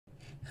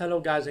Hello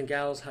guys and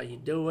gals, how you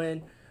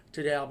doing?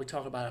 Today I'll be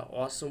talking about an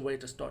awesome way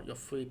to start your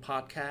free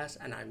podcast,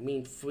 and I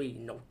mean free,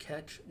 no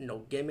catch, no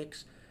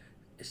gimmicks.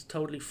 It's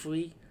totally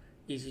free,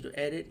 easy to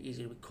edit,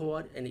 easy to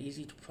record, and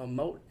easy to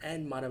promote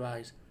and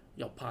monetize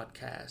your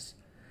podcast.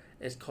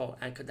 It's called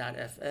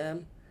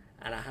Anchor.fm,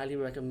 and I highly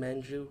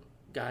recommend you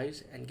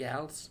guys and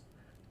gals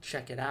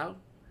check it out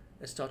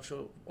and start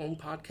your own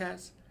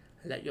podcast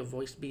and let your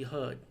voice be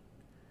heard.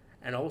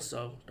 And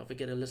also, don't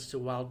forget to listen to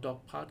Wild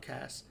Dog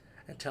Podcast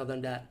and tell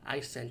them that I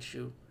sent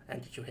you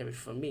and that you hear it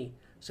from me,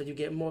 so you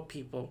get more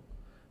people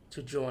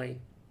to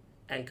join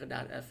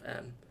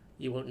Anchor.fm.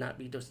 You will not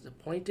be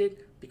disappointed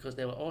because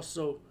they will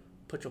also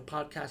put your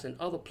podcast in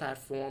other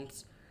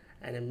platforms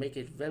and then make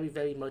it very,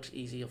 very much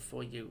easier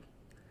for you.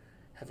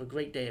 Have a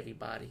great day,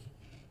 everybody.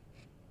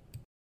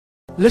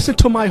 Listen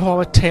to my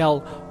horror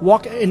tale.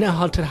 Walk in a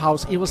haunted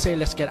house. Evil say,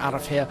 let's get out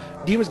of here.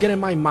 Demons get in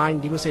my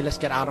mind. Demons say, let's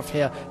get out of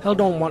here. Hell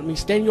don't want me.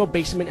 Stay in your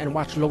basement and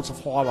watch loads of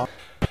horror.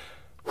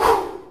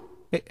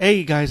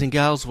 Hey guys and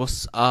gals,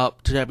 what's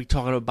up? Today I'll be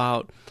talking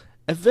about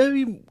a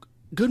very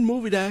good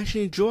movie that I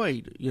actually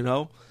enjoyed,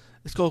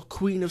 It's called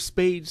Queen of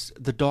Spades,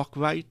 The Dark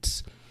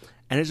Rites.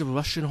 And it's a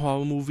Russian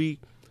horror movie.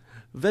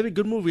 Very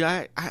good movie.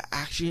 I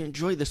actually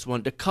enjoyed this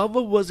one. The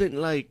cover wasn't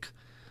like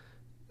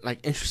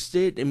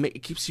interested.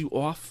 It keeps you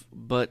off,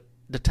 but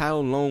the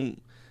title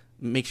alone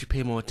makes you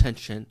pay more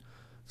attention.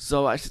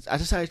 So I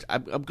decided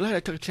I'm glad I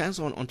took a chance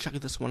on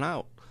checking this one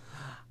out.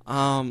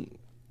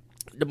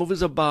 The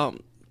movie's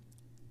about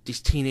these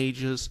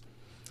teenagers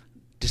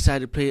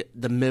decide to play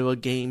the mirror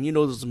game. You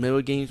know those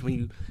mirror games when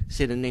you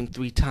say the name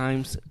 3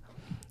 times,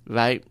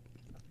 right?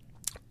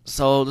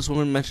 So this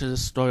woman mentions the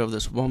story of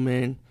this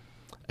woman,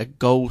 a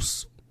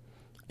ghost,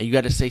 and you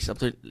got to say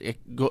something.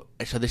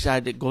 So they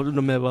decided to go to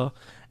the mirror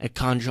and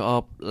conjure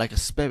up like a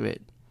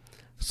spirit.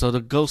 So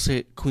the ghost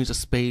hit Queens of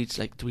Spades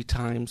like 3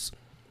 times,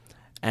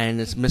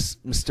 and it's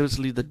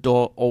mysteriously the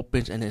door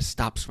opens and it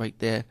stops right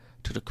there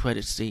to the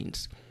credit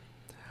scenes.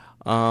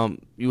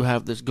 You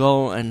have this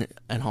girl and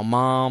her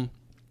mom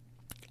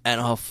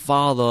and her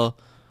father,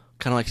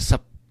 kind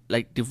of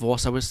like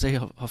divorce, I would say,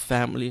 her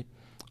family,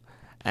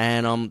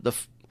 and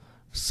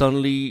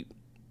suddenly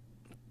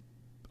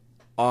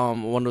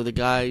one of the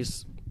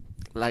guys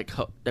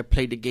that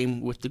played the game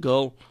with the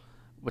girl.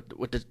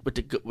 With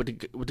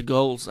the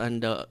girls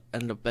and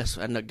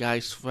the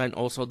guy's friend,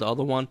 also the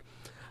other one,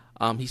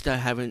 he started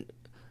having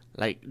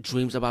like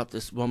dreams about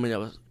this woman that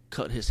was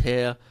cut his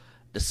hair.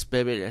 The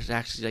spirit is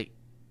actually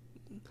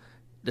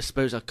the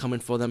spirits are coming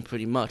for them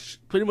pretty much.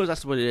 Pretty much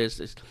that's what it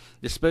is.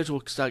 The spirits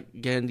will start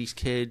getting these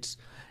kids,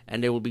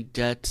 and there will be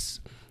deaths,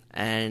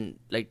 and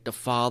like the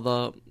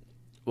father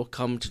will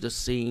come to the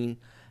scene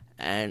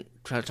and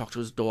try to talk to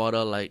his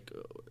daughter, like,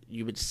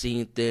 you've been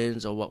seeing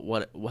things, or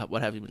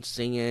what have you been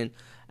seeing?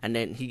 And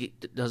then he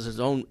does his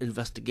own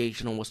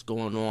investigation on what's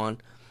going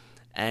on.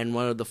 And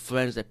one of the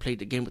friends that played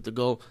the game with the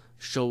girl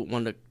showed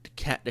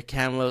the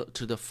camera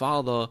to the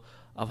father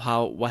of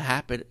what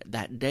happened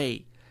that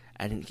day,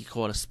 and he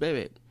called a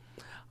spirit.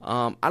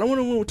 I don't want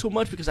to move too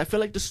much because I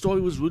feel like the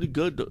story was really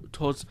good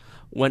towards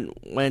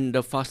when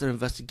the father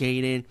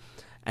investigating,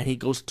 and he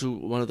goes to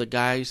one of the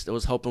guys that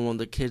was helping one of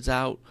the kids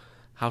out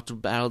how to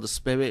battle the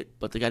spirit,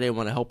 but the guy didn't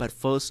want to help at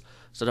first,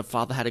 so the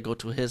father had to go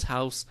to his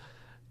house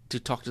to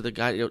talk to the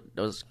guy that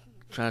was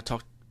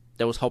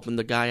that was helping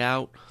the guy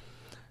out.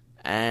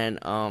 And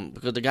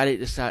because the guy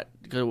decided,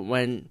 because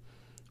when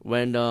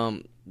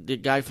the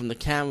guy from the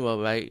camera,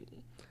 right,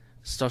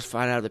 starts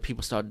finding out that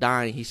people start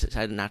dying, he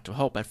decided not to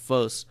help at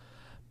first.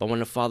 But when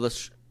the father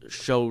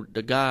showed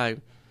the guy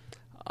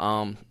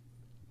in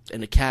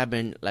the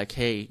cabin, like,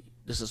 hey,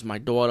 this is my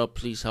daughter,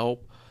 please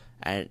help,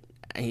 and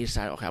he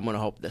decided, okay, I'm going to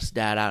help this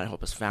dad out and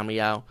help his family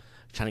out,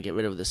 trying to get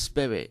rid of the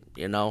spirit,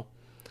 that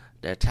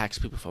attacks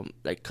people from,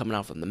 like, coming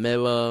out from the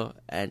mirror.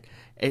 And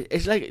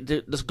it's like,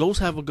 this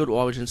ghosts have a good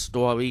origin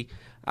story.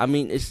 I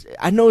mean,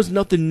 I know it's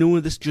nothing new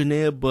in this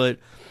genre, but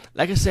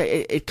like I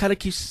said, it kind of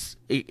keeps,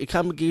 it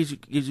kind of gives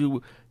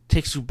you,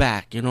 takes you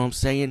back, you know what I'm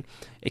saying?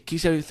 It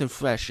keeps everything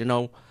fresh,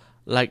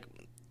 like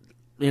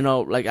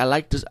I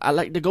like this. I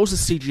like the ghost of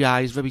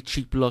CGI is very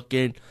cheap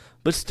looking,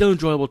 but still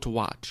enjoyable to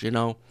watch,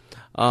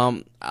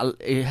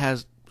 It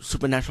has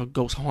supernatural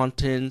ghost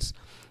hauntings,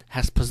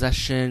 has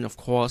possession, of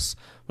course.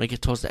 When you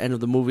get towards the end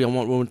of the movie, I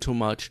won't ruin too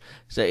much.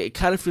 So it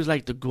kind of feels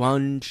like the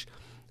grunge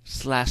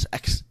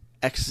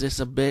 / Exorcist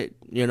a bit,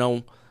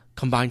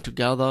 combined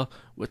together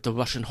with the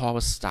Russian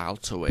horror style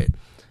to it,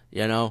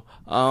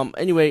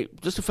 Anyway,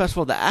 just to fast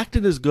forward, the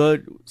acting is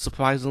good,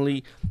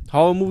 surprisingly.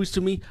 Horror movies,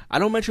 to me, I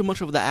don't mention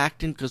much of the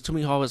acting, because to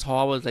me, horror is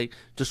horror. Like,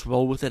 just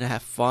roll with it and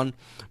have fun.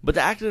 But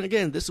the acting,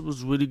 again, this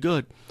was really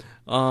good.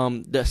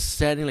 The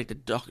setting, like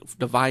the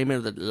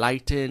environment, the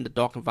lighting, the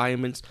dark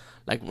environments,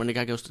 like when the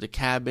guy goes to the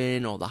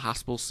cabin or the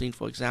hospital scene,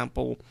 for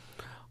example.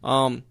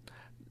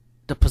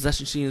 The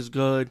possession scene is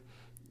good.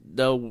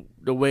 The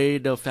way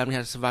the family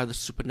had to survive the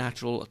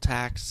supernatural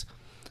attacks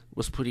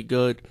was pretty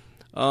good.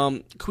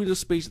 Queen of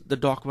Spades, The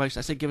Dark Rites,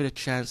 I say give it a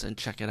chance and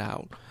check it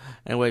out.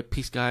 Anyway,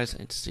 peace guys,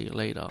 and see you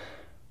later.